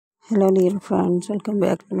Hello dear friends, welcome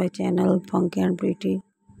back to my channel Funky and Pretty.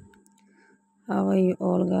 How are you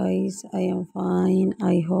all guys? I am fine.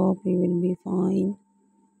 I hope you will be fine,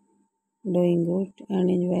 doing good and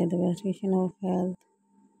enjoy the best vision of health.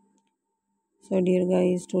 So dear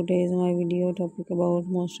guys, today is my video topic about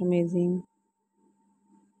most amazing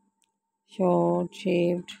short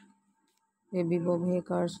shaved baby bob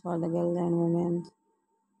haircuts for the girls and women.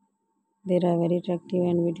 There are very attractive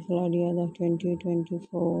and beautiful ideas of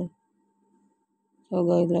 2024. So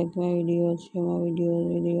guys, like my videos, share my videos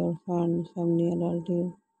with your friends, family and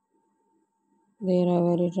relatives. There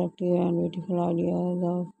are very attractive and beautiful ideas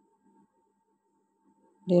of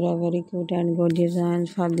there are very cute and good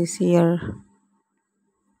designs for this year.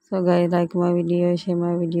 So guys, like my videos, share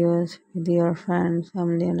my videos with your friends,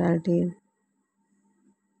 family and relatives.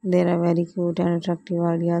 There are very cute and attractive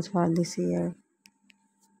ideas for this year.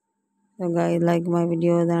 So guys, like my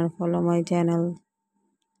videos and follow my channel.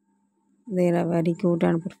 There are very cute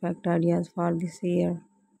and perfect ideas for this year.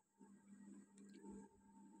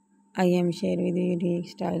 I am sharing with you unique,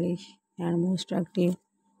 stylish and most attractive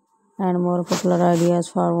and more popular ideas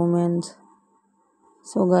for women.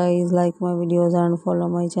 So guys, like my videos and follow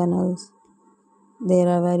my channels. There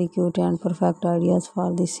are very cute and perfect ideas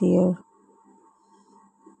for this year.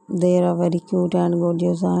 There are very cute and good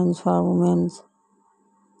designs for women.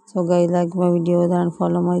 So guys, like my videos and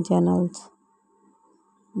follow my channels.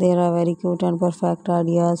 There are very cute and perfect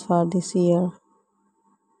ideas for this year.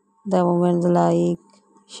 The women's like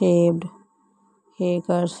shaved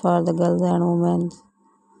haircuts for the girls and women.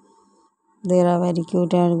 There are very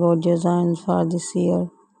cute and good designs for this year.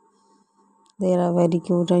 There are very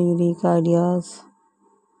cute and unique ideas.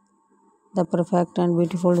 The perfect and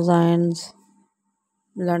beautiful designs.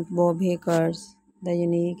 Blunt bob haircuts, the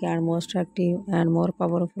unique and most attractive and more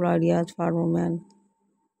powerful ideas for women.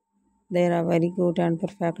 There are very cute and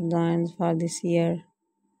perfect designs for this year.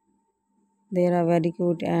 There are very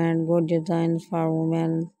cute and good designs for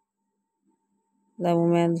women. The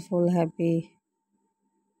women's full happy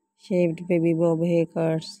shaved baby bob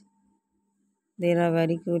haircuts. There are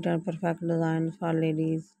very cute and perfect designs for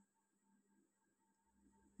ladies.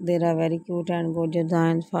 There are very cute and good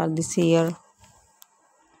designs for this year.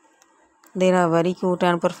 There are very cute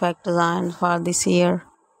and perfect designs for this year.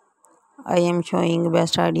 I am showing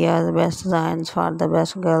best ideas, best designs for the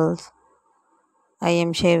best girls. I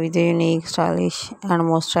am sharing with you unique, stylish and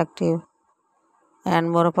most attractive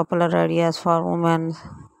and more popular ideas for women.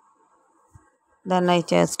 Then I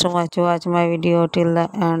just too much to watch my video till the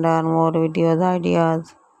end and more videos,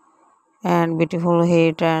 ideas and beautiful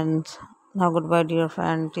hair trends. Now goodbye dear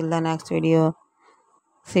friend till the next video.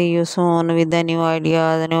 See you soon with the new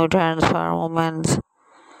ideas, new trends for women.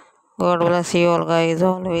 God bless you all guys.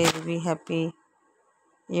 Always be happy.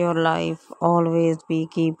 Your life always be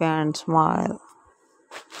keep and smile.